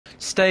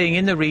Staying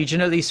in the region,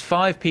 at least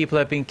 5 people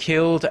have been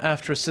killed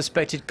after a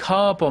suspected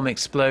car bomb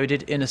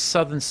exploded in a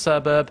southern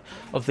suburb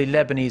of the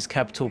Lebanese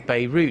capital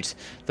Beirut.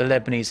 The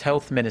Lebanese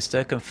health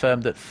minister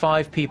confirmed that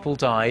 5 people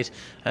died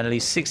and at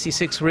least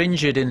 66 were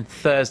injured in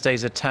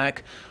Thursday's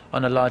attack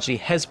on a largely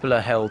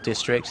Hezbollah-held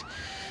district.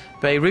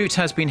 Beirut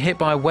has been hit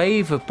by a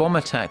wave of bomb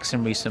attacks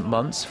in recent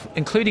months,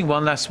 including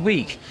one last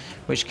week,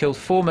 which killed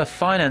former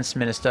finance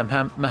minister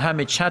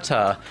Mohammed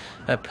Chatah,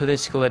 a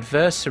political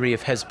adversary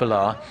of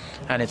Hezbollah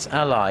and its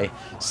ally,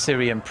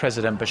 Syrian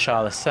President Bashar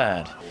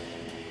al-Assad.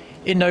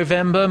 In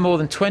November, more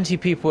than 20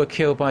 people were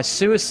killed by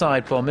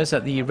suicide bombers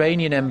at the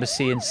Iranian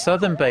embassy in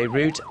southern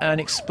Beirut, and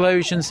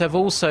explosions have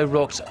also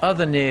rocked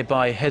other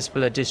nearby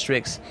Hezbollah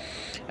districts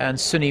and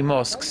Sunni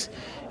mosques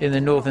in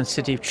the northern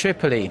city of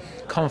Tripoli.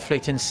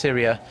 Conflict in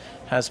Syria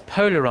has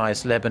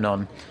polarized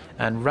Lebanon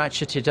and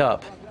ratcheted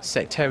up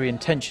sectarian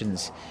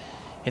tensions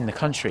in the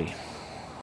country.